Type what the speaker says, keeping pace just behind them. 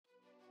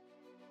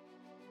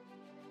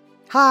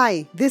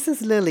Hi, this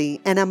is Lily,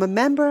 and I'm a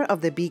member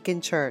of the Beacon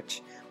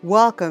Church.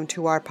 Welcome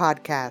to our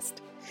podcast.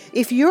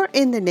 If you're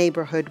in the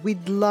neighborhood,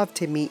 we'd love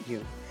to meet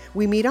you.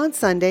 We meet on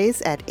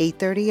Sundays at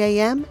 8:30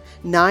 a.m.,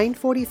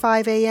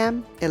 9:45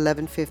 a.m.,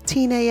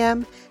 11:15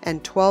 a.m.,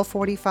 and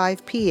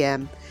 12:45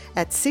 p.m.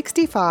 at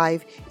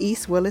 65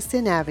 East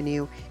Williston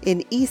Avenue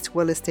in East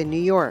Williston, New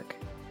York.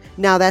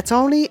 Now that's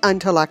only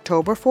until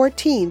October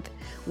 14th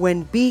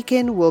when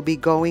Beacon will be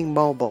going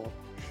mobile.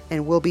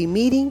 And we'll be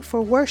meeting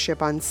for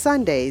worship on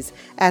Sundays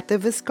at the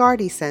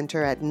Viscardi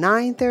Center at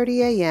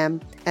 9:30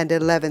 a.m. and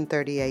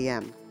 11:30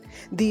 a.m.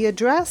 The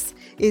address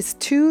is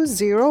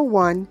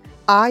 201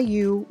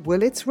 IU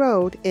Willits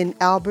Road in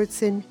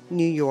Albertson,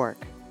 New York.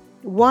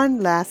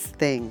 One last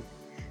thing.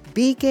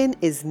 Beacon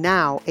is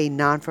now a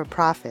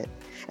non-for-profit,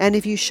 and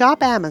if you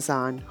shop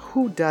Amazon,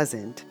 who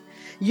doesn't?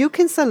 You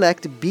can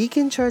select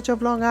Beacon Church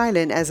of Long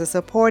Island as a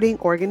supporting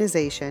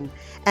organization,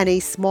 and a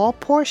small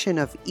portion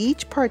of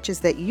each purchase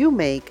that you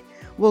make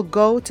will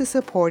go to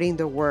supporting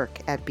the work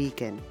at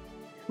Beacon.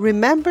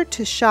 Remember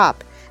to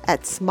shop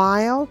at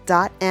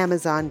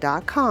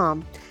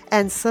smile.amazon.com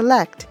and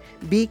select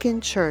Beacon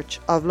Church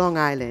of Long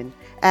Island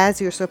as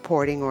your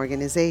supporting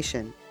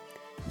organization.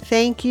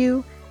 Thank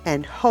you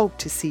and hope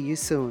to see you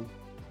soon.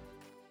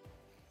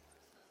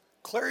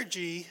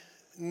 Clergy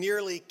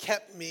nearly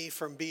kept me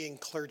from being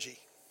clergy.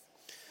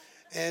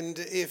 And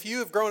if you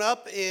have grown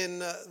up in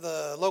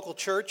the local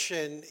church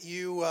and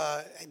you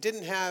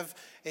didn't have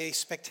a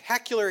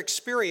spectacular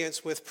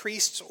experience with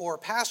priests or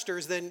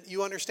pastors, then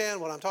you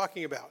understand what I'm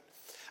talking about.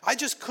 I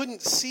just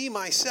couldn't see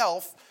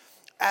myself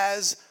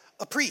as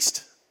a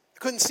priest. I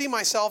couldn't see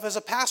myself as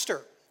a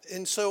pastor.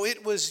 And so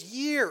it was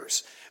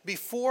years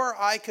before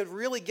I could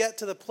really get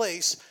to the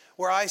place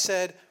where I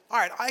said, all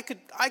right,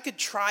 I could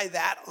try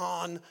that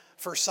on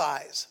for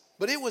size.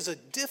 But it was a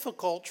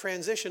difficult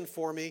transition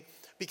for me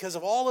because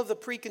of all of the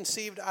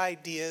preconceived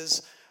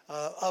ideas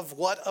of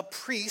what a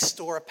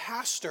priest or a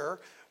pastor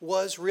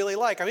was really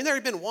like. I mean, there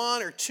had been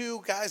one or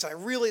two guys I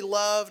really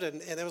loved, and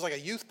there was like a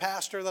youth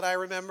pastor that I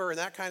remember and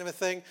that kind of a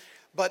thing.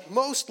 But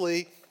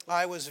mostly,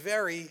 I was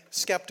very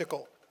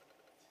skeptical.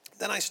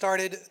 Then I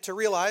started to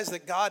realize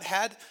that God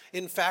had,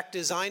 in fact,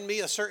 designed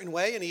me a certain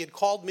way, and He had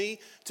called me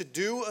to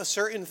do a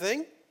certain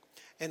thing.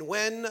 And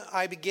when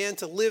I began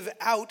to live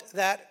out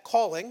that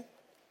calling,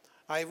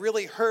 I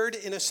really heard,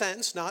 in a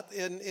sense, not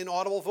in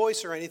audible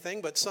voice or anything,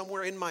 but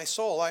somewhere in my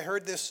soul, I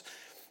heard this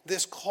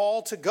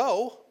call to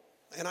go,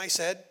 and I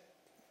said,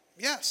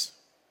 yes.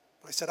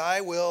 I said,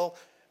 I will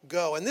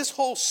go. And this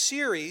whole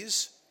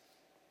series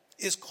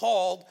is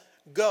called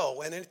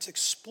Go, and it's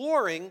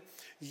exploring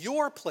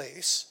your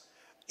place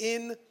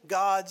in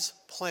God's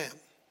plan.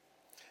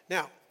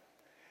 Now,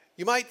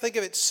 you might think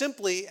of it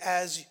simply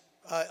as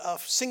a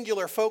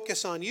singular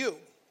focus on you.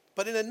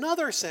 But in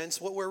another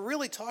sense, what we're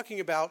really talking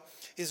about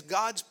is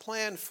God's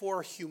plan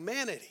for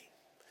humanity.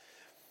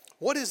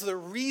 What is the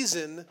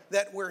reason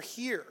that we're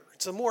here?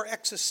 It's a more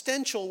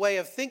existential way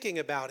of thinking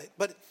about it.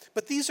 But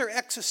these are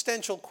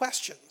existential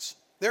questions.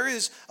 There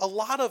is a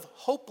lot of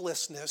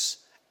hopelessness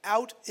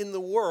out in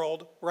the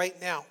world right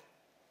now.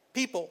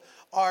 People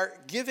are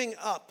giving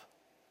up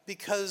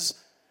because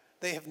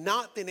they have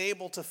not been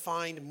able to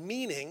find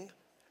meaning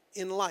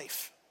in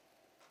life.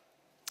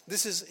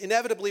 This is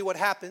inevitably what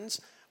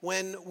happens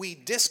when we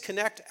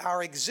disconnect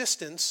our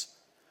existence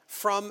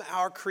from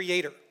our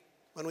Creator,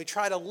 when we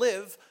try to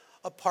live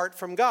apart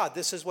from God.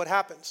 This is what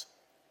happens.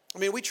 I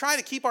mean, we try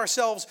to keep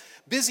ourselves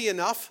busy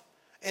enough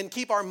and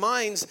keep our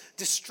minds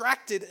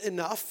distracted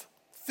enough,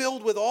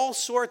 filled with all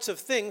sorts of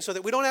things, so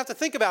that we don't have to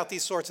think about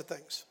these sorts of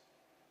things.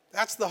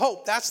 That's the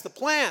hope. That's the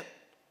plan.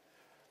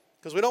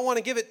 Because we don't want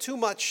to give it too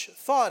much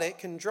thought. It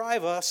can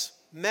drive us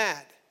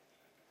mad.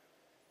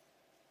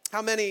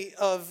 How many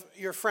of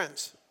your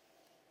friends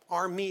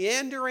are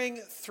meandering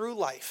through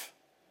life,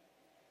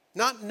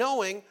 not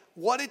knowing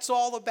what it's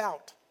all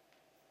about?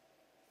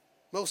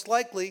 Most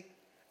likely,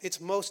 it's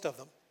most of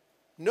them.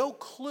 No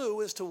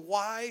clue as to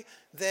why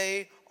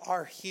they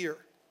are here.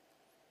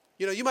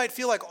 You know, you might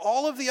feel like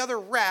all of the other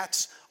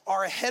rats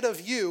are ahead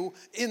of you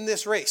in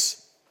this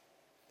race.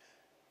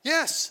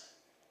 Yes,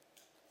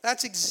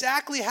 that's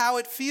exactly how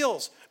it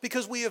feels,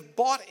 because we have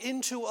bought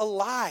into a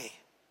lie.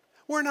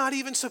 We're not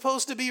even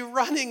supposed to be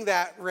running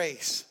that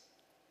race.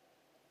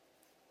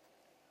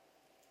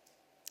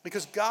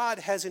 Because God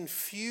has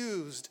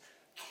infused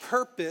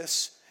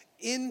purpose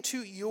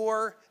into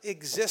your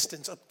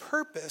existence, a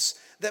purpose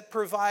that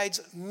provides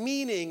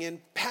meaning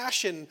and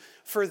passion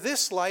for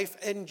this life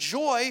and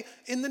joy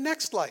in the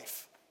next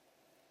life.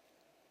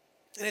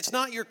 And it's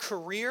not your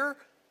career,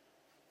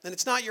 and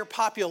it's not your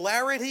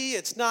popularity,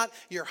 it's not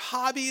your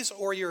hobbies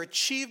or your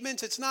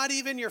achievements, it's not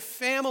even your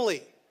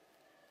family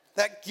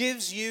that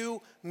gives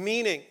you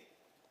meaning.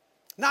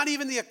 Not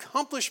even the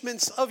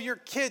accomplishments of your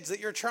kids that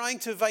you're trying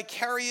to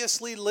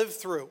vicariously live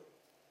through.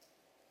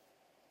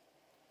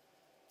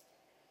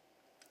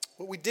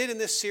 What we did in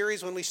this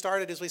series when we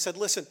started is we said,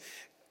 listen,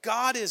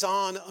 God is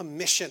on a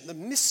mission, the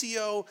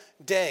Missio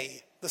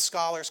Dei, the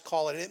scholars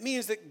call it. And it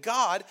means that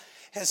God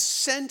has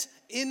sent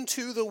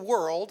into the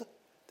world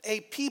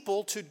a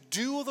people to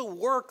do the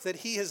work that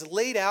he has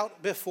laid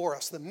out before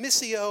us, the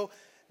Missio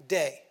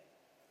Dei.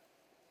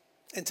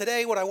 And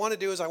today what I want to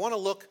do is I want to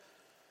look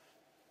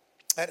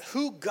at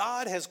who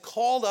God has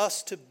called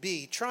us to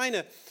be, trying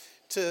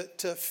to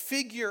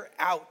figure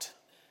out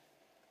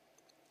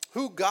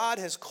who God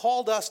has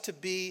called us to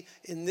be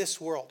in this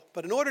world.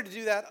 But in order to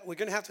do that, we're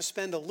going to have to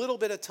spend a little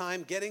bit of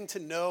time getting to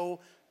know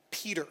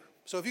Peter.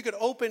 So if you could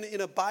open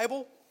in a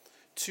Bible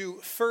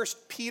to 1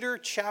 Peter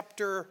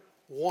chapter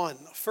 1.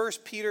 1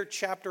 Peter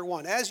chapter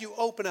 1. As you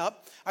open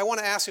up, I want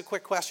to ask a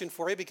quick question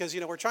for you because,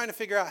 we're trying to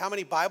figure out how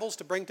many Bibles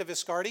to bring to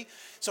Viscardi.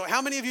 So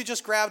how many of you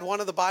just grabbed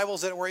one of the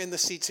Bibles that were in the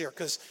seats here?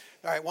 Because,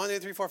 all right, 1, 2,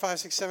 3, 4, 5,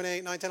 6, 7,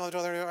 8, 9, 10, 11,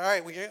 12, 13.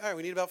 All right,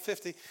 we need about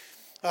 50.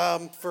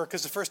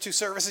 Because the first two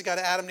services got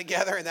to add them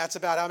together, and that's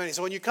about how many.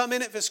 So when you come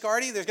in at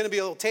Viscardi, there's going to be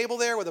a little table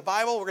there with a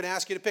Bible. We're going to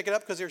ask you to pick it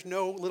up because there's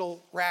no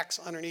little racks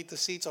underneath the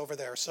seats over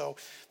there. So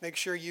make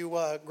sure you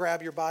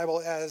grab your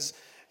Bible as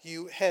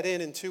you head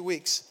in 2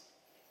 weeks.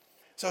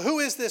 So who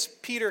is this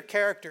Peter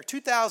character?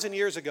 2,000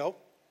 years ago,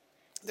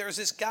 there's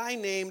this guy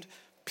named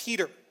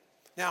Peter.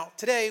 Now,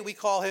 today we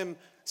call him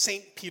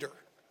Saint Peter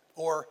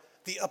or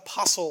the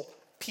Apostle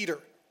Peter.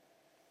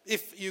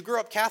 If you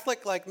grew up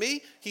Catholic like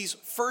me, he's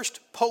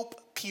first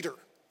Pope Peter,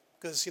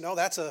 because,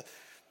 that's a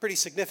pretty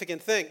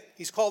significant thing.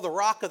 He's called the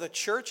Rock of the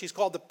Church. He's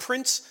called the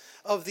Prince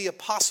of the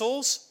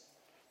Apostles.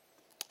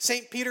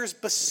 St. Peter's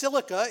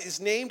Basilica is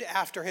named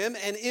after him,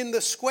 and in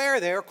the square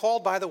there,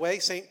 called, by the way,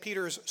 St.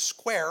 Peter's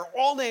Square,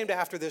 all named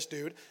after this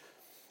dude,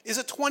 is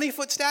a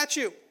 20-foot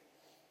statue.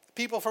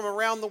 People from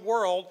around the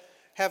world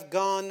have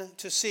gone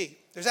to see.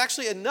 There's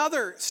actually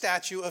another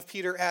statue of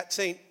Peter at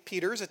St.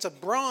 Peter's. It's a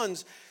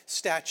bronze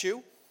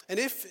statue. And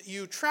if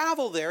you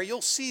travel there,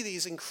 you'll see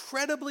these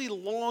incredibly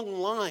long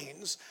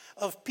lines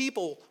of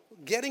people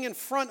getting in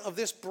front of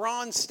this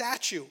bronze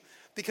statue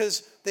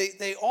because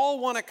they all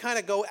want to kind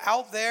of go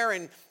out there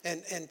and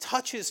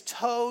touch his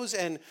toes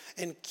and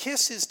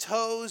kiss his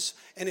toes.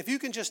 And if you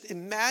can just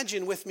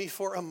imagine with me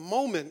for a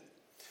moment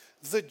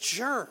the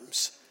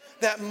germs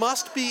that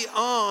must be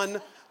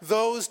on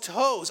those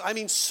toes. I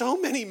mean, so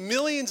many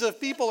millions of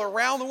people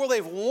around the world,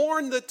 they've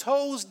worn the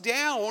toes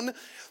down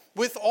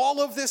with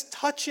all of this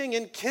touching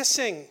and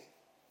kissing.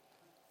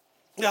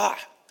 But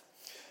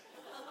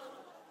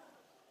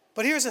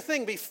here's the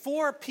thing.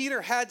 Before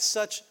Peter had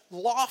such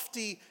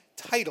lofty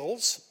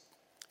titles,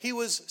 he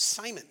was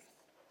Simon.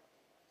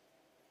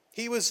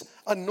 He was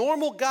a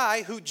normal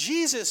guy who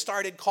Jesus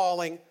started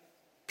calling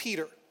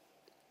Peter.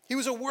 He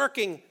was a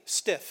working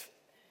stiff.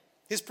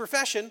 His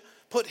profession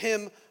put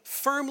him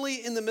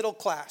firmly in the middle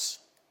class.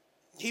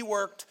 He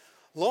worked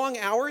long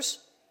hours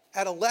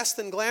at a less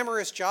than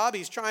glamorous job.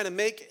 He's trying to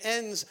make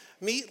ends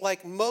meet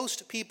like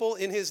most people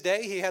in his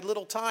day. He had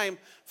little time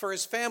for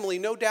his family.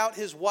 No doubt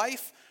his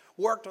wife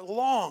worked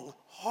long,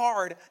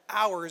 hard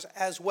hours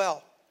as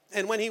well.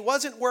 And when he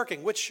wasn't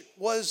working, which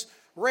was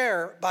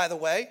rare, by the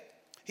way,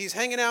 he's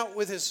hanging out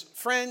with his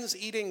friends,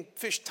 eating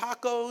fish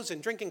tacos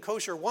and drinking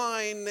kosher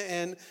wine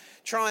and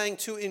trying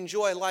to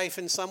enjoy life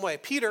in some way.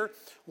 Peter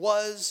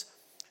was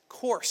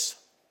coarse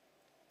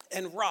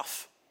and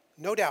rough,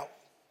 no doubt.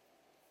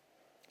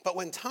 But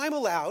when time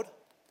allowed,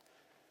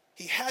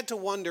 he had to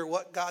wonder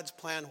what God's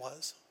plan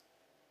was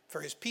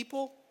for his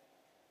people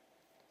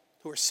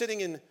who were sitting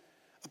in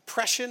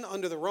oppression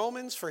under the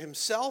Romans, for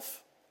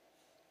himself.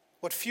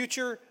 What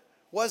future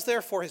was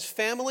there for his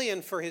family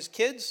and for his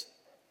kids?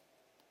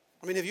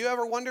 I mean, have you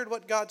ever wondered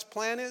what God's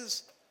plan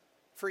is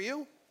for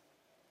you?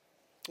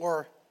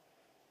 Or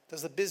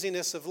does the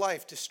busyness of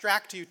life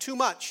distract you too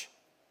much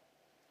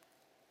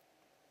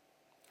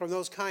from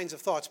those kinds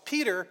of thoughts?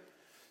 Peter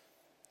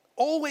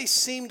always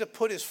seemed to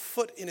put his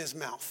foot in his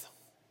mouth.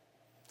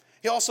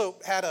 He also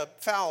had a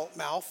foul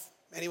mouth,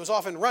 and he was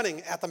often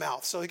running at the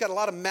mouth. So he got a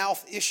lot of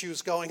mouth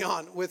issues going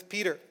on with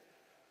Peter.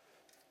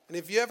 And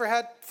have you ever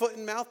had foot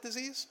and mouth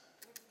disease?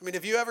 I mean,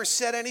 have you ever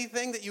said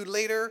anything that you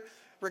later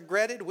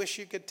regretted, wish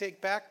you could take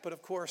back, but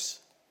of course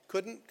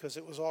couldn't because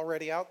it was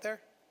already out there?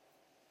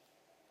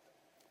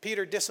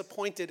 Peter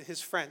disappointed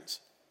his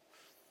friends.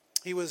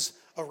 He was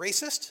a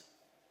racist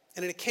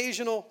and an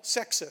occasional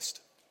sexist.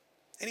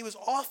 And he was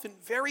often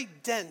very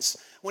dense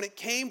when it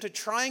came to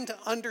trying to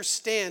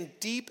understand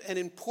deep and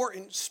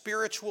important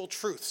spiritual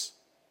truths.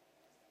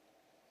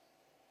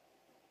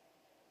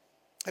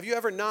 Have you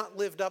ever not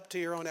lived up to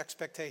your own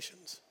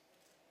expectations?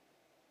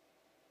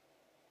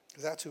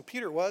 Because that's who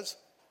Peter was.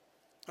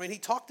 I mean, he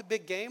talked a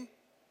big game,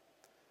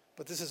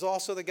 but this is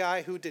also the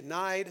guy who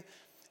denied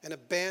and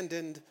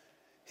abandoned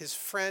his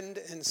friend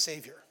and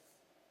Savior.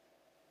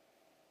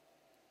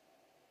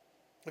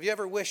 Have you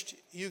ever wished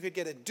you could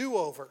get a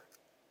do-over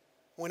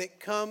when it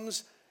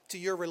comes to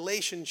your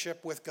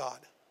relationship with God?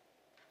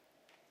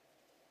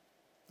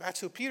 That's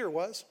who Peter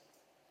was.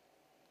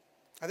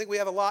 I think we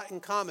have a lot in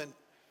common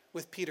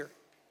with Peter.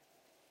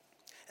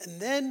 And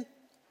then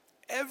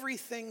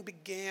everything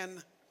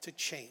began to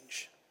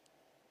change.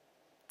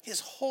 His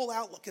whole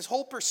outlook, his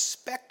whole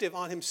perspective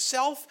on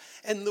himself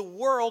and the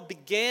world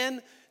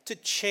began to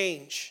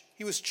change.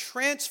 He was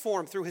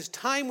transformed through his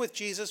time with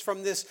Jesus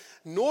from this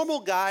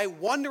normal guy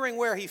wondering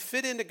where he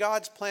fit into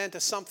God's plan to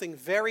something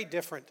very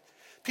different.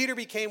 Peter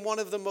became one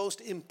of the most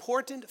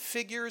important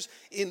figures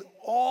in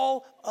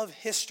all of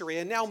history,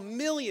 and now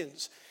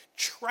millions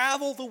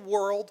travel the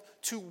world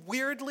to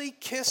weirdly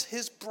kiss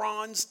his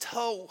bronze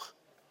toe.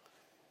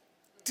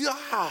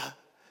 Duh!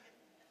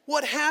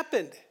 What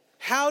happened?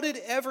 How did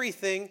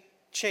everything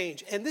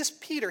change? And this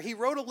Peter, he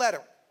wrote a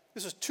letter.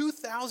 This was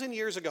 2,000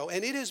 years ago,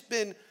 and it has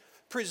been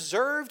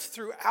preserved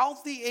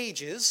throughout the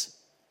ages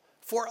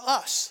for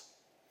us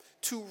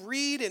to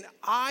read an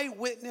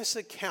eyewitness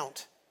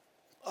account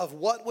of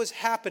what was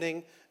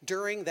happening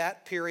during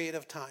that period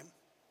of time.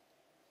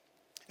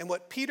 And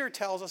what Peter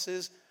tells us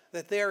is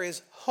that there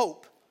is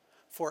hope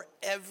for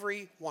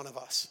every one of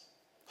us.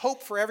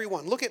 Hope for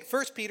everyone. Look at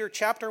 1 Peter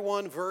chapter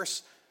 1,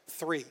 verse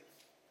 3.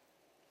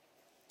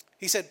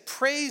 He said,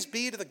 "Praise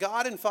be to the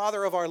God and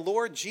Father of our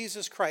Lord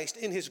Jesus Christ.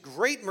 In his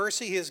great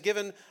mercy, he has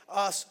given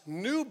us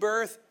new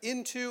birth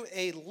into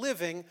a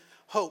living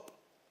hope."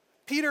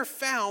 Peter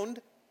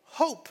found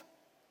hope,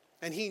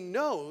 and he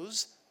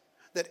knows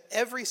that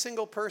every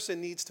single person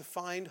needs to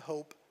find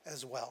hope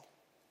as well.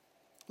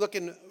 Look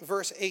in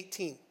verse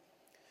 18.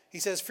 He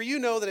says, "For you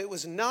know that it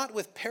was not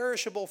with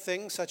perishable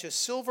things such as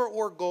silver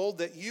or gold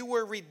that you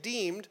were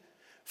redeemed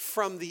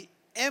from the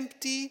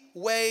empty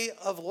way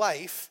of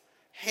life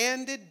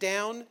handed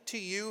down to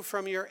you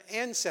from your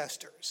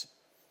ancestors."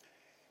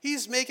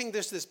 He's making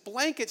this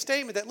blanket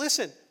statement that,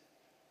 listen,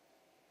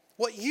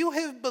 what you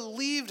have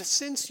believed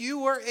since you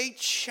were a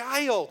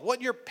child,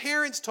 what your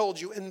parents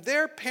told you and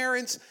their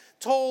parents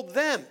told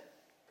them,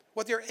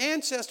 what their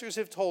ancestors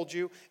have told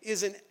you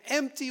is an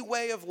empty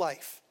way of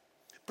life.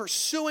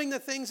 Pursuing the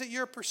things that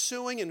you're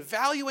pursuing and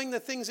valuing the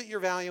things that you're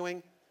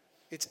valuing,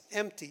 it's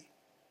empty.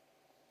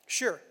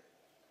 Sure,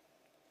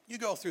 you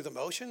go through the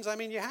motions. I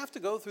mean, you have to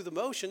go through the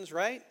motions,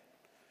 right?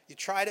 You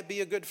try to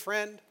be a good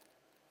friend.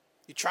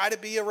 You try to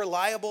be a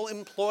reliable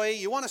employee.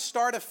 You want to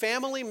start a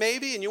family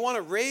maybe, and you want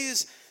to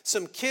raise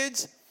some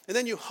kids. And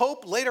then you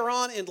hope later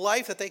on in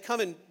life that they come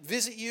and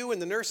visit you in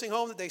the nursing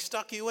home that they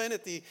stuck you in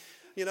at the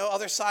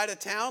other side of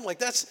town. Like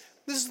this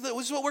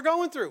is what we're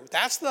going through.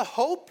 That's the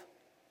hope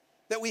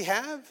that we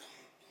have.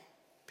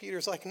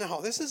 Peter's like,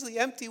 no, this is the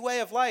empty way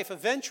of life.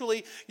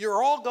 Eventually,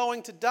 you're all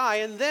going to die.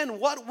 And then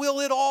what will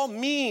it all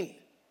mean?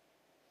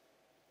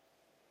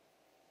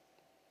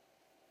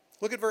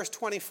 Look at verse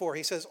 24.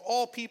 He says,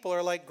 "All people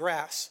are like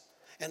grass,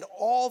 and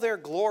all their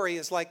glory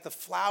is like the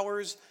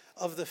flowers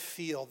of the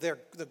field.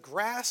 The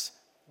grass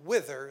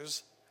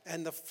withers,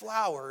 and the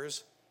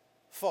flowers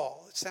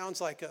fall." It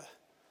sounds like a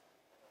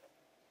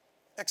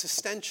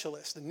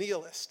existentialist, a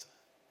nihilist.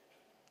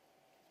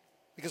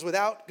 Because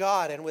without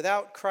God and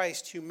without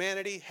Christ,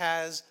 humanity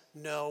has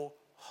no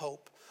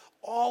hope.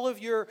 All of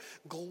your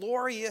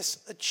glorious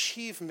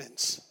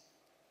achievements,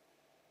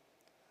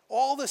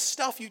 all the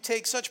stuff you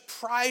take such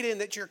pride in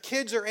that your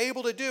kids are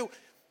able to do,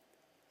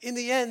 in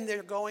the end,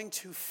 they're going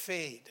to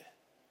fade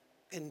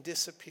and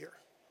disappear.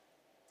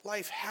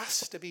 Life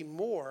has to be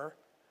more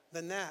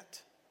than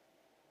that.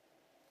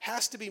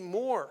 Has to be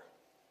more.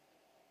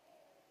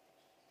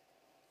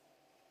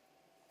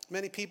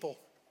 Many people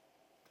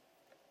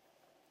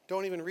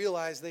don't even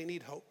realize they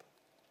need hope.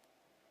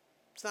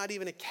 It's not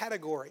even a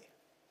category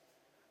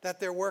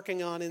that they're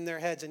working on in their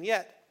heads. And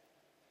yet,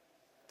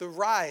 the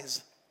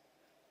rise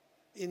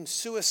in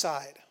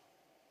suicide,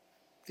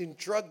 in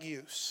drug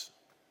use,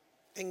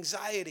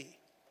 anxiety,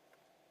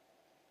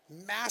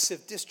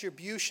 massive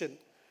distribution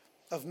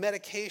of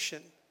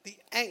medication, the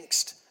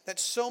angst that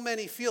so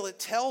many feel, it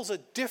tells a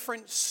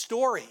different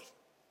story.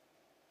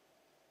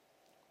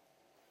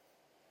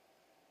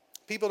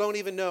 People don't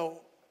even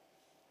know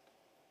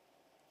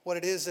what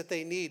it is that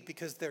they need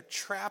because they're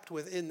trapped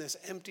within this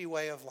empty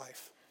way of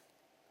life.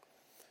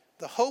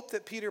 The hope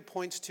that Peter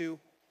points to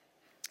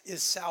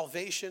is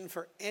salvation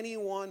for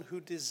anyone who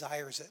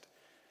desires it.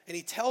 And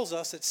he tells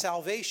us that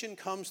salvation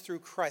comes through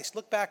Christ.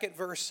 Look back at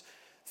verse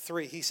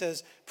 3. He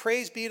says,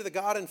 "Praise be to the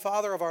God and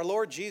Father of our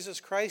Lord Jesus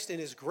Christ. In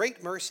his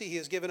great mercy, he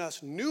has given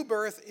us new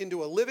birth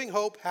into a living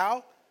hope."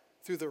 How?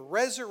 Through the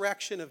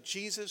resurrection of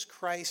Jesus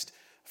Christ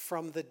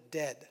from the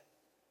dead.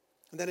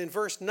 And then in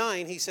verse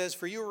 9, he says,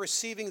 "For you are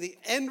receiving the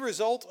end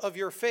result of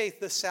your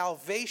faith, the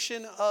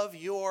salvation of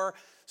your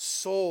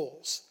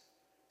souls."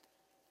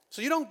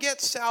 So you don't get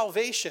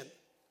salvation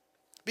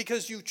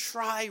because you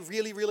try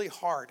really, really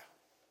hard.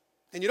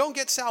 And you don't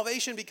get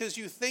salvation because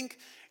you think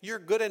you're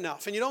good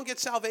enough. And you don't get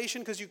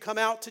salvation because you come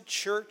out to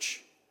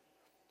church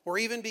or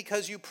even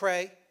because you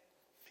pray.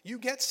 You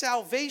get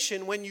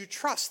salvation when you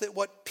trust that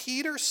what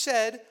Peter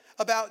said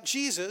about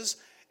Jesus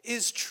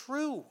is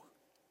true.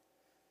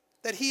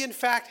 That he, in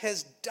fact,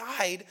 has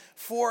died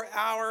for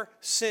our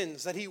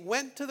sins. That he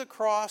went to the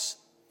cross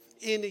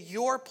in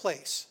your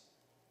place.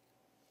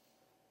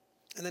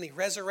 And then he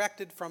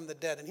resurrected from the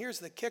dead. And here's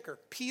the kicker.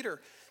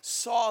 Peter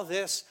saw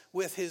this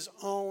with his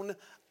own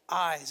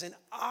eyes, an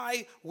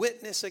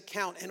eyewitness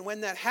account. And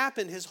when that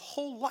happened, his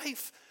whole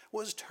life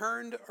was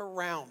turned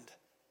around.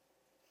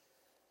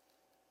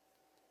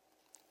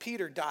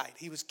 Peter died.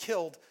 He was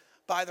killed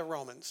by the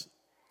Romans.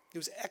 He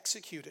was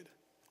executed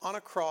on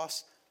a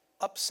cross,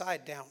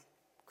 upside down,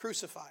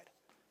 crucified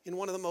in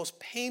one of the most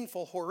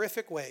painful,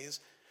 horrific ways,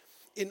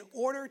 in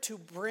order to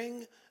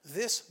bring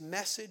this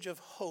message of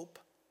hope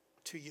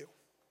to you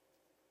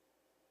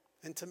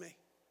and to me.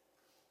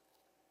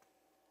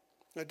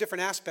 There are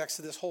different aspects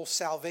to this whole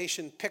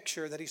salvation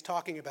picture that he's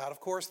talking about.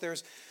 Of course,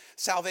 there's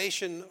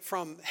salvation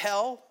from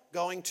hell,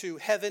 going to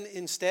heaven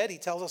instead. He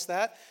tells us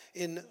that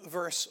in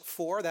verse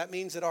 4. That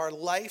means that our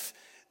life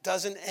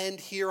doesn't end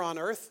here on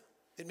earth.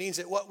 It means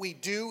that what we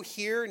do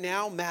here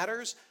now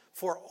matters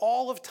for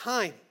all of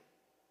time.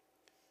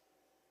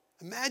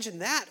 Imagine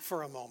that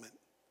for a moment.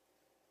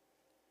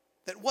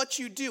 That what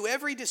you do,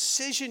 every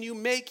decision you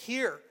make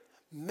here,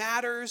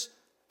 matters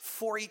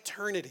for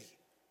eternity.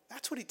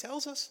 That's what he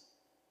tells us.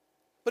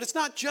 But it's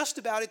not just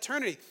about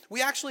eternity.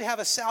 We actually have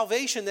a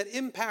salvation that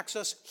impacts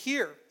us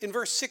here. In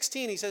verse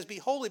 16, he says, "Be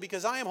holy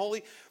because I am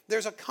holy."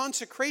 There's a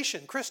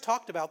consecration. Chris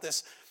talked about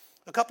this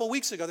a couple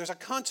weeks ago. There's a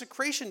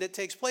consecration that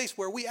takes place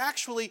where we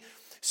actually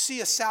see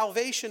a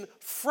salvation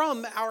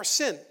from our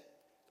sin.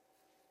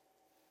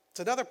 It's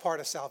another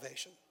part of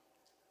salvation.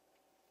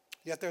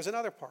 Yet there's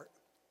another part.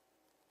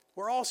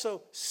 We're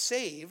also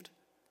saved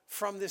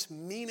from this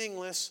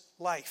meaningless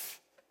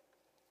life.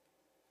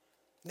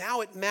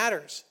 Now it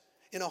matters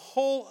in a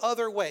whole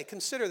other way.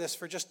 Consider this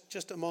for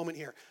just a moment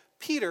here.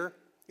 Peter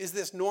is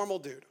this normal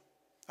dude,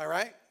 all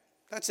right?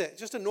 That's it.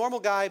 Just a normal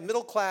guy,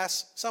 middle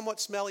class, somewhat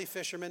smelly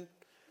fisherman,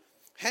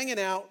 hanging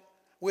out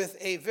with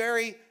a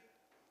very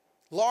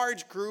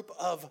large group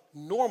of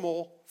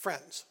normal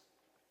friends.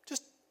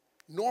 Just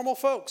normal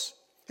folks.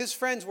 His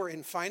friends were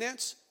in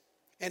finance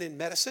and in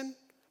medicine,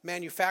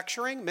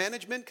 manufacturing,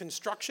 management,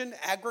 construction,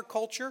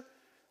 agriculture.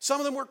 Some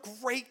of them were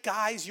great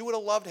guys. You would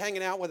have loved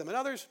hanging out with them. And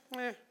others,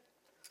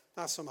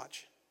 not so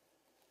much.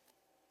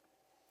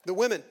 The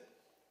women,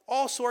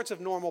 all sorts of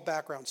normal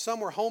backgrounds.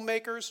 Some were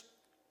homemakers.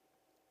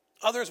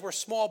 Others were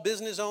small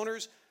business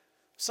owners.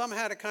 Some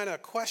had a kind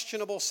of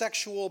questionable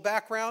sexual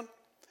background.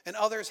 And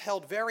others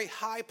held very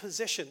high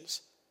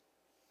positions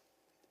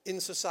in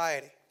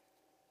society.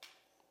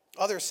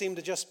 Others seemed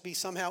to just be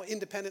somehow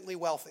independently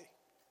wealthy.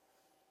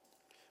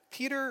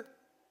 Peter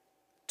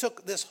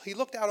he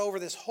looked out over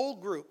this whole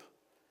group,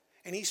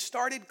 and he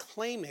started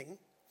claiming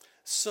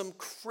some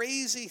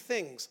crazy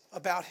things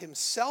about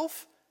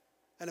himself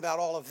and about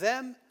all of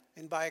them,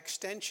 and by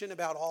extension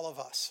about all of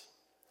us.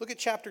 Look at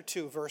chapter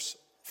 2, verse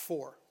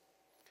 4.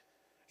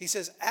 He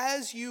says,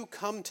 "As you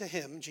come to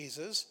him,"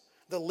 Jesus,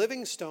 "the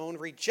living stone,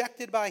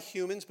 rejected by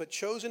humans but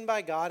chosen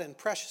by God and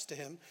precious to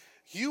him,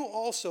 you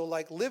also,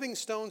 like living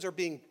stones, are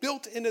being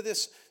built into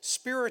this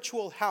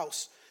spiritual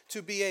house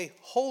to be a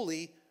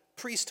holy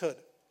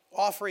priesthood,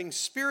 offering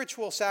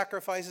spiritual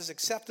sacrifices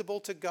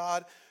acceptable to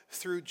God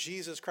through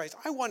Jesus Christ."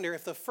 I wonder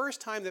if the first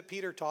time that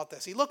Peter taught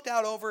this, he looked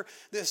out over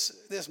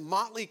this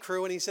motley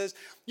crew and he says,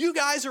 "You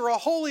guys are a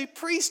holy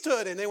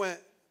priesthood." And they went,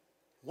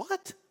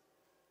 "What?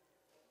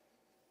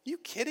 You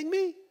kidding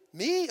me?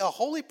 Me, a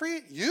holy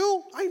priest?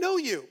 You? I know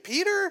you.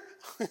 Peter?"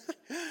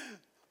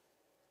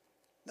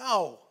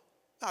 No,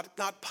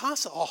 not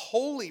possible. A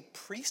holy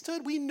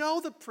priesthood? We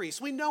know the priests.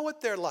 We know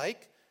what they're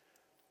like.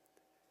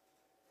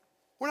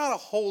 We're not a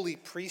holy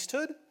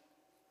priesthood.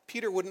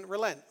 Peter wouldn't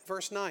relent.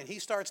 Verse 9, he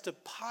starts to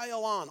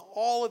pile on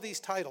all of these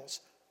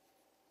titles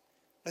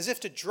as if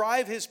to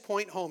drive his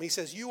point home. He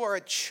says, "You are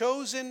a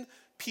chosen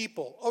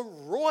people, a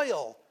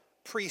royal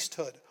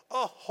priesthood,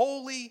 a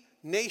holy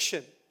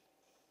nation,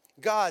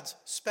 God's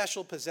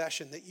special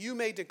possession, that you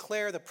may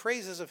declare the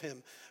praises of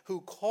him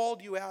who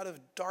called you out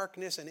of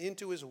darkness and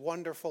into his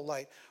wonderful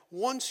light.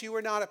 Once you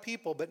were not a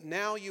people, but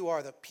now you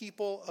are the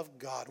people of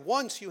God.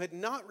 Once you had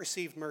not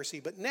received mercy,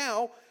 but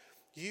now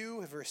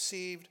you have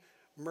received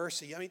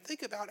mercy." I mean,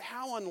 think about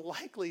how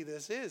unlikely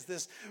this is.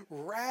 This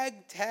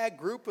ragtag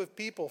group of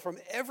people from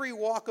every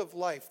walk of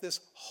life, this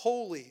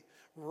holy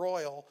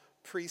royal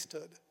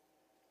priesthood.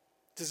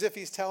 It's as if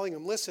he's telling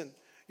them, listen,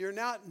 you're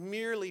not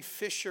merely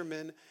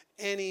fishermen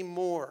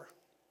anymore.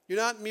 You're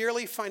not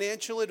merely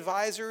financial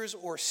advisors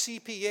or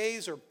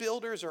CPAs or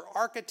builders or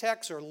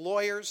architects or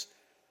lawyers.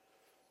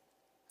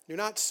 You're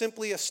not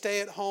simply a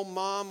stay-at-home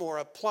mom or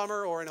a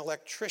plumber or an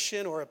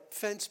electrician or a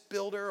fence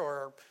builder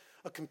or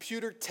a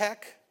computer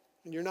tech.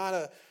 And you're not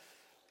a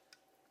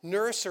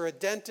nurse or a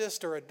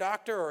dentist or a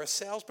doctor or a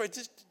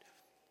salesperson.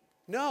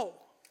 No.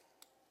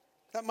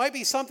 That might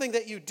be something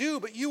that you do,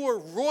 but you are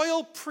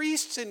royal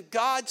priests in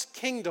God's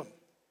kingdom.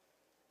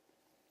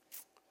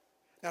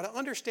 Now, to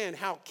understand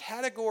how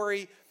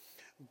category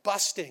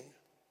busting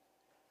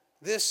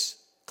this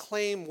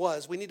claim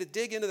was, we need to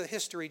dig into the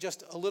history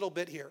just a little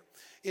bit here.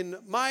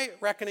 In my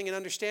reckoning and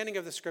understanding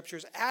of the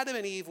scriptures, Adam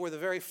and Eve were the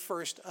very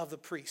first of the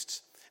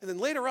priests. And then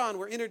later on,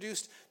 we're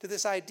introduced to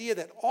this idea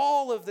that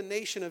all of the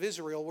nation of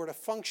Israel were to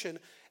function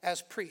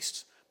as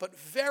priests. But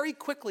very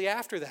quickly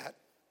after that,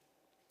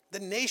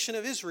 the nation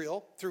of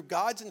Israel, through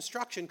God's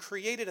instruction,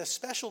 created a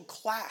special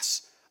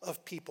class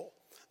of people,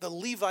 the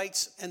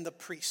Levites and the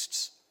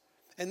priests.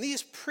 And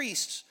these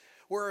priests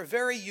were a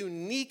very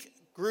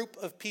unique group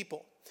of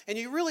people. And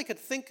you really could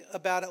think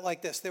about it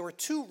like this. There were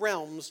two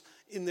realms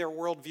in their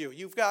worldview.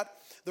 You've got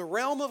the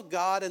realm of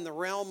God and the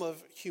realm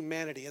of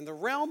humanity. And the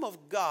realm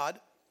of God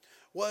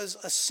was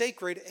a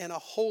sacred and a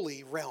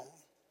holy realm.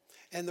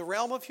 And the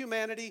realm of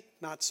humanity,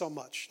 not so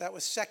much. That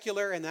was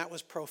secular and that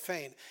was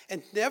profane.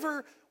 And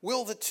never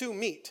will the two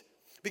meet.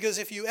 Because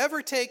if you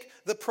ever take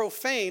the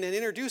profane and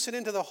introduce it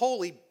into the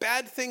holy,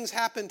 bad things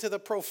happen to the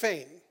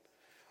profane.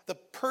 The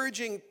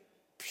purging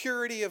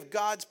purity of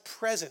God's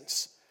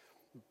presence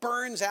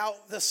burns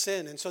out the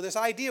sin. And so this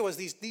idea was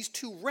these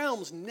two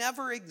realms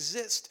never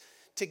exist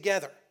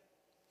together.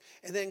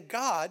 And then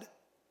God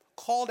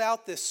called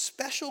out this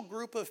special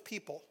group of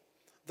people,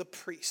 the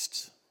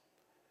priests.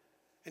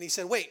 And he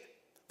said, wait,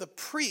 the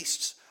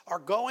priests are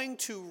going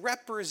to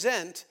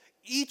represent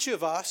each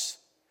of us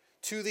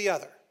to the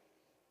other.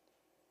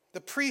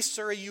 The priests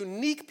are a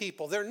unique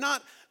people. They're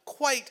not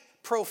quite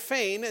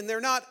profane and they're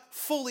not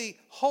fully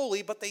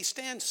holy, but they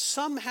stand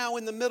somehow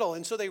in the middle.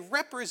 And so they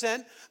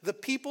represent the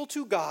people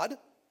to God.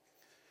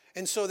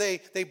 And so they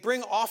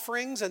bring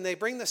offerings and they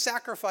bring the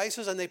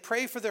sacrifices and they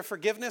pray for the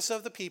forgiveness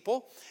of the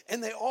people.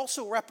 And they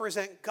also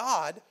represent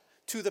God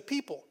to the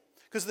people.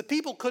 Because the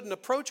people couldn't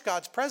approach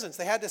God's presence.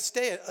 They had to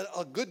stay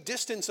a good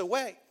distance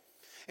away.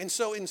 And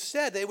so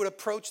instead, they would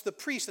approach the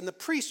priest. And the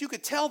priests, you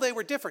could tell they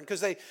were different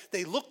because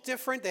they looked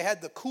different. They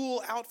had the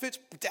cool outfits,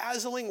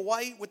 dazzling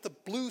white with the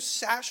blue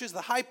sashes.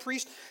 The high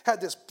priest had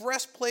this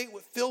breastplate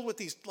filled with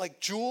these like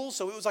jewels.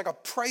 So it was like a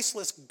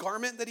priceless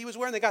garment that he was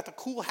wearing. They got the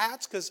cool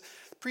hats because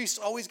priests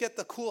always get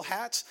the cool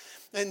hats.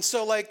 And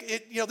so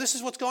this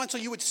is what's going on. So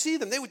you would see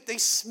them. They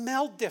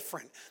smelled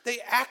different. They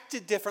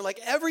acted different. Like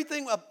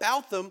everything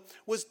about them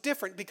was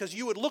different because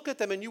you would look at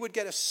them and you would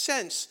get a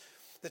sense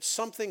that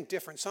something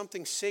different,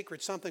 something sacred,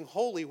 something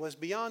holy was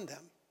beyond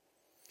them.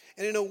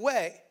 And in a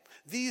way,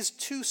 these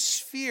two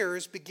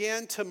spheres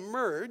began to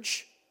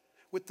merge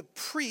with the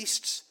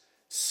priests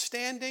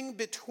standing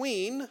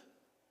between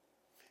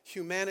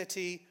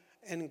humanity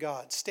and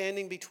God,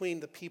 standing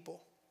between the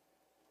people.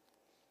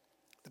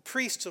 The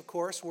priests, of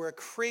course, were a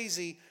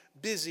crazy,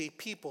 busy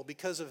people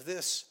because of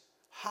this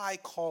high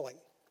calling.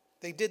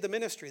 They did the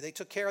ministry. They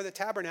took care of the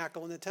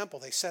tabernacle in the temple.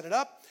 They set it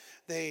up.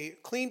 They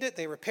cleaned it.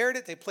 They repaired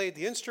it. They played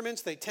the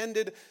instruments. They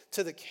tended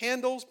to the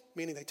candles,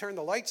 meaning they turned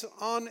the lights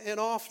on and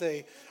off.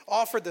 They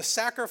offered the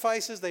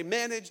sacrifices. They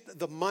managed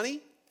the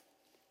money.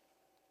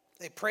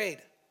 They prayed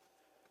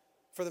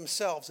for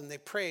themselves, and they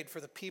prayed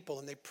for the people,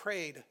 and they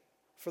prayed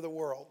for the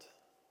world.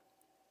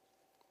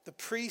 The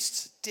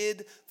priests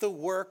did the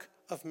work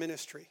of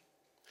ministry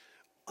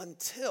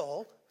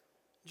until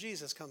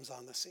Jesus comes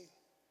on the scene.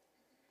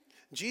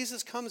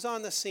 Jesus comes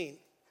on the scene,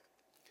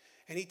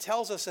 and he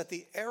tells us that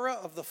the era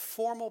of the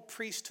formal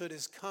priesthood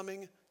is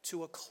coming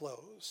to a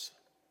close.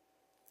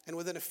 And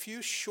within a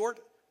few short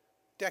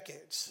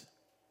decades,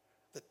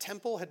 the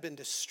temple had been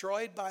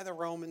destroyed by the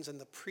Romans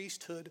and the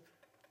priesthood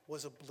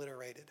was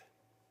obliterated.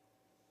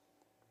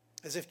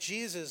 As if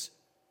Jesus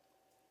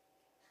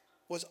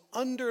was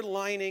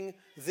underlining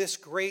this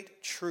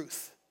great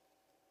truth,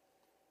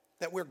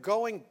 that we're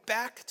going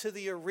back to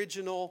the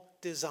original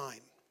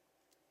design,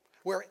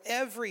 where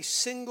every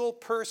single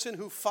person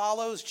who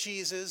follows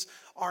Jesus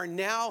are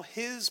now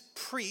his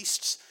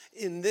priests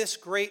in this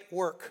great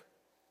work.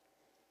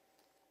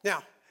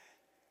 Now,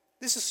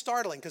 this is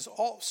startling because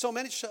so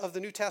much of the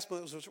New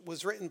Testament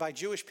was written by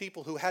Jewish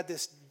people who had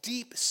this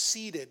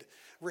deep-seated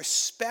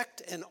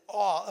respect and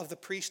awe of the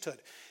priesthood.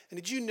 And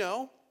did you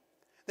know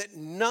that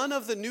none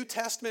of the New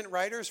Testament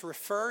writers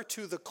refer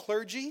to the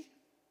clergy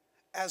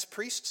as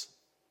priests?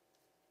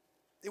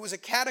 It was a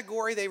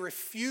category they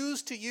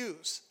refused to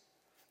use.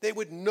 They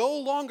would no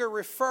longer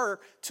refer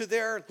to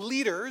their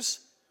leaders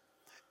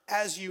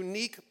as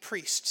unique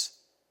priests.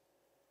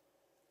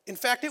 In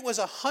fact, it was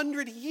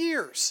 100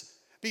 years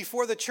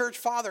before the church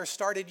fathers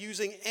started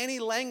using any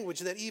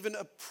language that even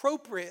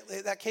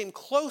appropriately, that came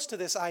close to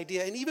this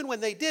idea. And even when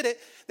they did it,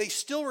 they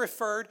still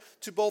referred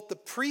to both the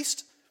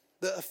priest,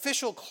 the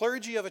official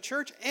clergy of a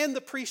church, and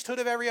the priesthood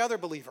of every other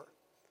believer.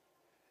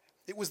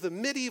 It was the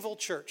medieval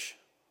church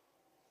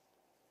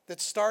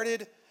that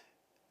started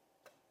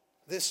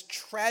this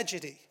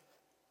tragedy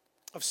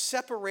of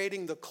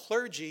separating the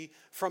clergy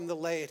from the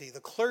laity, the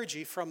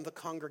clergy from the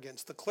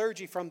congregants, the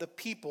clergy from the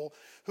people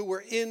who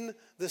were in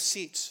the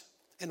seats.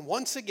 And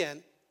once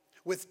again,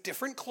 with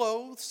different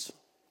clothes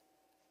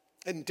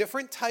and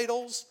different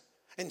titles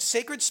and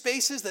sacred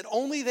spaces that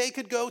only they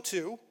could go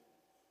to,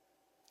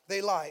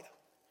 they lied.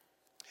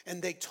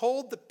 And they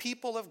told the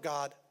people of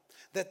God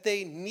that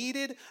they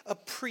needed a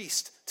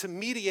priest to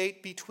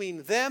mediate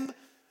between them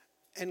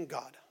and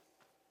God.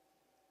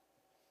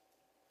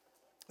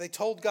 They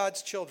told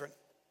God's children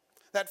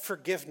that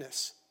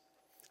forgiveness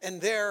and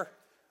their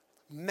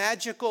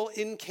magical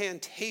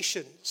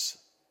incantations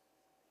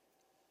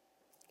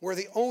were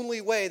the only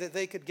way that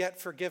they could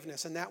get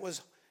forgiveness. And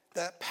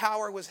that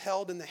power was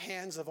held in the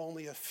hands of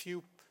only a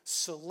few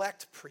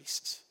select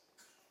priests.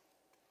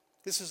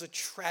 This is a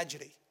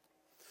tragedy.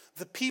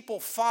 The people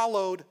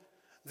followed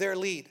their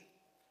lead,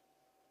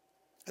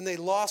 and they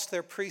lost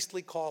their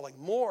priestly calling.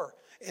 More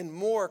and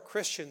more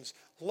Christians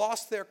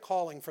lost their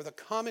calling for the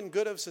common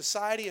good of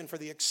society and for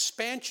the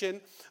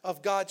expansion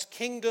of God's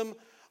kingdom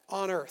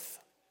on earth.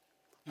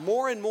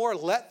 More and more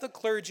let the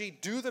clergy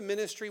do the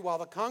ministry while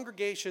the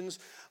congregations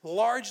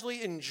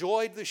largely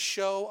enjoyed the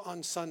show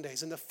on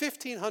Sundays. In the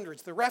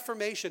 1500s, the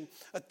Reformation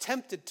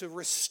attempted to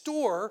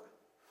restore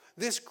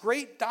this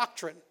great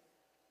doctrine.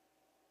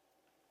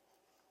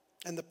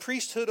 And the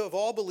priesthood of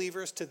all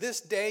believers to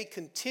this day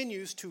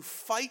continues to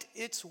fight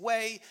its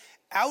way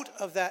out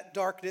of that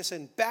darkness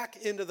and back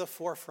into the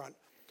forefront,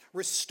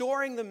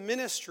 restoring the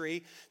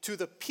ministry to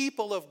the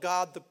people of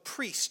God, the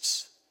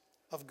priests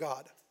of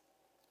God.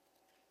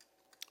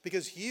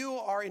 Because you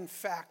are, in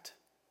fact,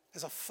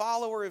 as a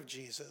follower of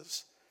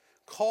Jesus,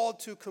 called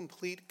to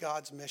complete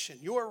God's mission.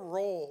 Your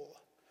role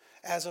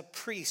as a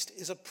priest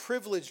is a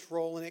privileged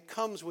role, and it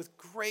comes with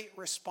great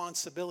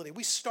responsibility.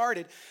 We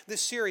started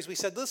this series. We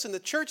said, listen, the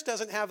church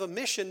doesn't have a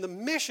mission. The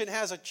mission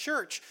has a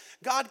church.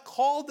 God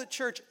called the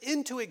church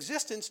into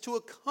existence to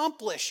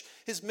accomplish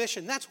his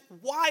mission. That's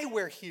why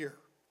we're here.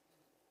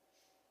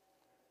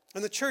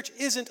 And the church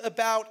isn't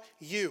about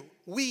you.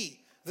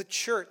 We, the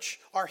church,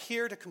 are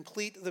here to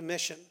complete the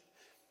mission.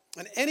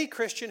 And any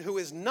Christian who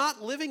is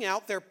not living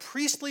out their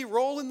priestly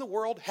role in the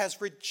world has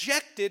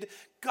rejected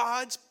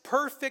God's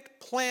perfect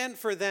plan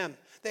for them.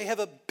 They have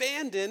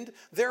abandoned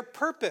their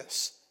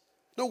purpose.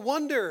 No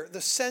wonder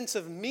the sense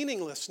of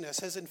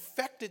meaninglessness has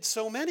infected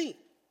so many.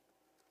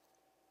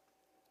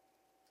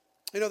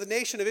 You know, the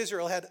nation of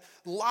Israel had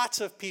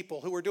lots of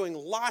people who were doing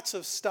lots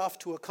of stuff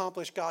to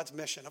accomplish God's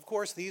mission. Of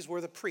course, these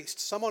were the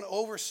priests. Someone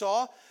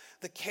oversaw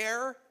the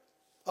care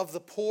of the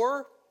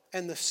poor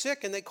and the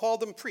sick, and they called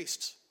them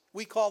priests.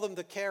 We call them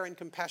the care and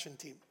compassion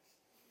team.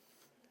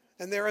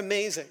 And they're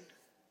amazing.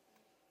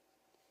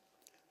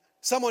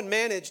 Someone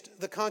managed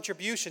the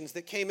contributions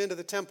that came into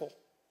the temple.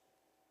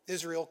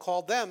 Israel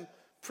called them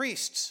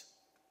priests.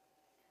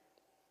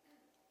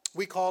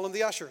 We call them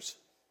the ushers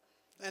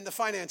and the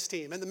finance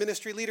team and the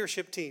ministry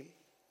leadership team.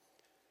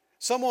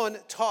 Someone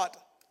taught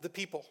the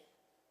people.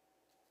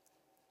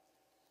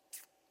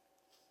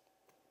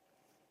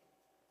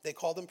 They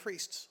called them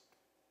priests.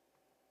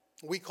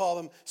 We call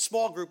them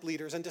small group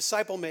leaders and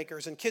disciple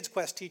makers and Kids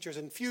Quest teachers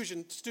and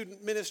Fusion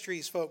student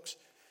ministries folks.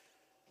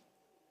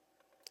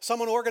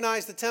 Someone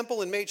organized the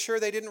temple and made sure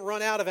they didn't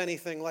run out of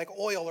anything like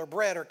oil or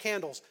bread or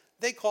candles.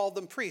 They called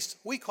them priests.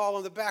 We call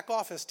them the back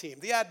office team,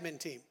 the admin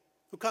team,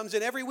 who comes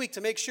in every week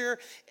to make sure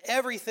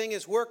everything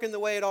is working the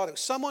way it ought to.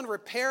 Someone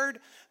repaired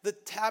the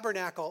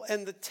tabernacle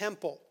and the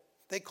temple.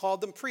 They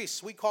called them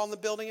priests. We call them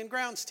the building and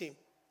grounds team.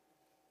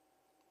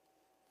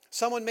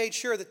 Someone made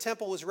sure the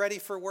temple was ready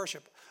for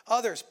worship.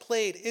 Others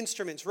played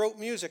instruments, wrote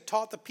music,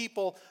 taught the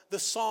people the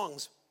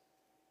songs.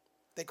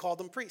 They called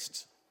them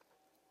priests.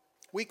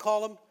 We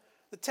call them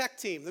the tech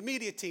team, the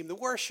media team, the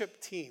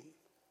worship team.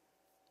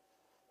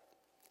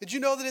 Did you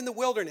know that in the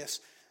wilderness,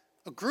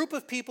 a group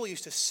of people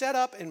used to set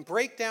up and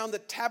break down the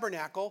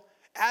tabernacle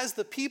as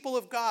the people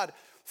of God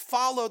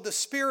followed the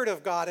Spirit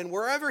of God, and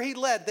wherever he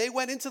led, they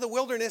went into the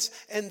wilderness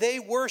and they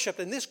worshiped.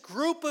 And this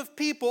group of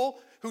people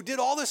who did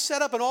all the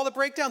setup and all the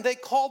breakdown, they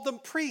called them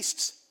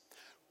priests.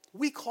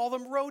 We call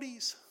them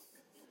roadies.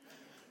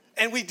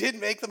 And we did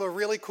make them a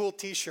really cool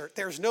t-shirt.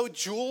 There's no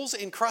jewels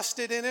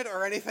encrusted in it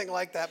or anything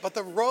like that, but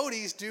the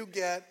roadies do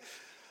get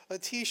a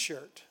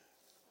t-shirt.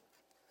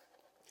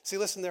 See,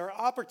 listen, there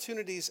are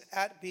opportunities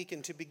at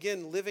Beacon to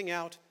begin living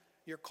out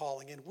your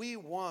calling, and we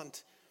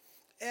want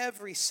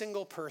every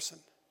single person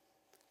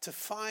to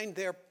find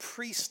their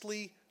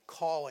priestly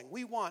calling.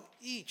 We want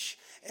each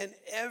and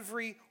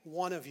every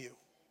one of you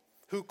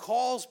who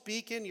calls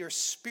Beacon your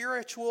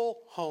spiritual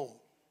home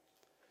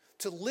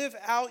to live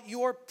out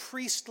your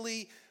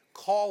priestly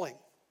calling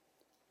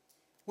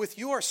with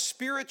your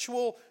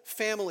spiritual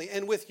family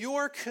and with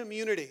your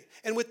community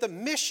and with the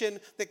mission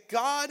that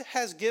God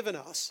has given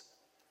us.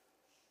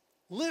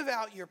 Live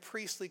out your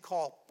priestly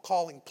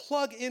calling.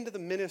 Plug into the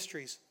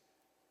ministries.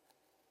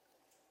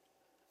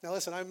 Now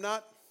listen, I'm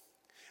not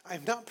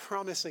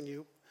promising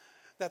you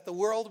that the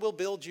world will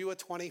build you a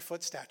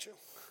 20-foot statue.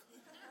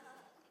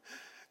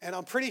 And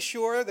I'm pretty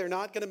sure they're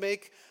not going to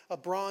make a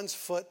bronze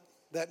foot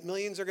that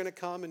millions are going to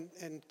come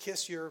and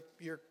kiss your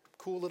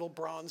cool little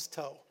bronze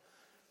toe.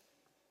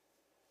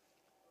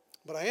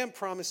 But I am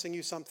promising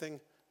you something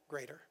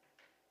greater.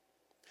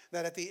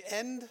 That at the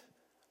end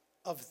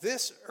of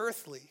this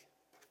earthly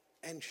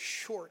and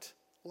short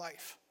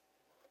life,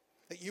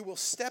 that you will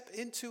step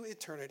into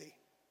eternity.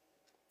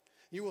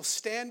 You will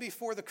stand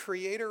before the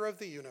Creator of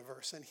the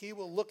universe, and he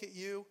will look at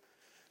you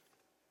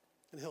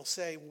and he'll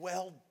say,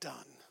 "Well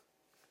done.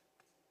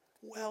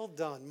 Well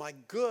done, my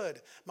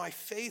good, my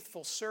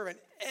faithful servant.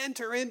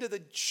 Enter into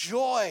the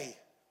joy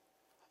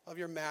of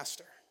your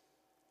master."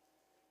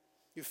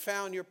 You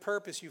found your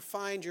purpose. You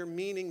find your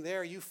meaning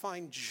there. You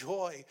find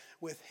joy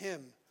with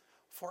him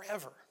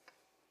forever.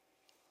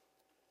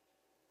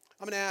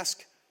 I'm going to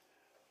ask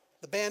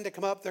the band to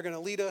come up. They're going to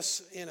lead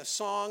us in a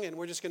song, and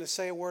we're just going to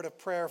say a word of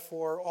prayer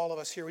for all of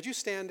us here. Would you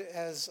stand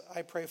as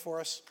I pray for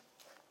us?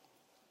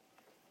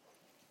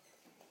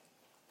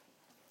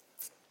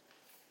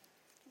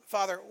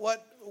 Father,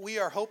 what we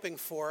are hoping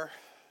for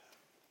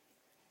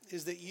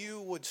is that you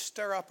would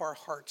stir up our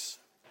hearts.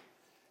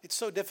 It's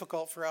so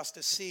difficult for us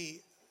to see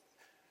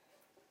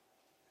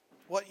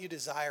what you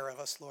desire of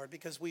us, Lord,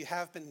 because we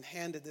have been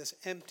handed this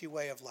empty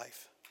way of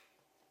life.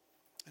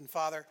 And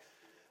Father,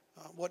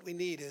 what we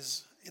need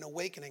is an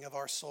awakening of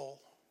our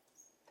soul,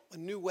 a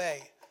new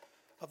way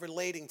of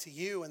relating to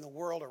you and the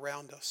world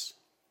around us.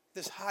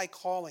 This high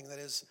calling that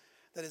is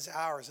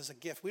ours as a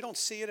gift. We don't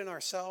see it in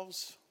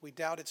ourselves. We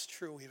doubt it's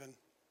true even.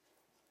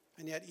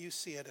 And yet you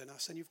see it in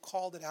us, and you've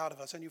called it out of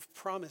us, and you've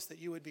promised that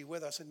you would be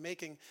with us in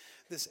making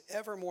this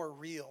ever more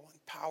real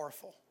and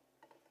powerful.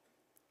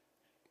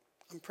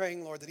 I'm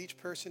praying, Lord, that each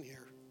person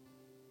here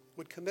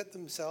would commit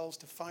themselves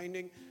to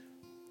finding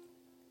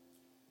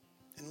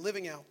and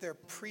living out their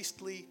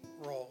priestly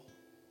role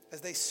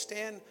as they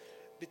stand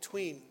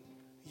between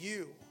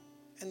you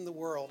and the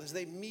world, as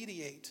they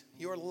mediate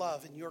your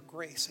love and your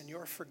grace and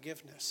your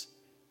forgiveness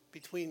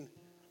between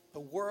a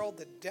world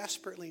that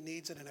desperately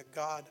needs it and a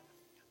God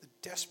that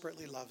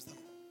desperately loves them.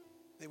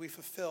 May we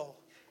fulfill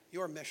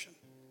your mission,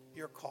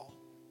 your call.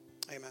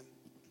 Amen.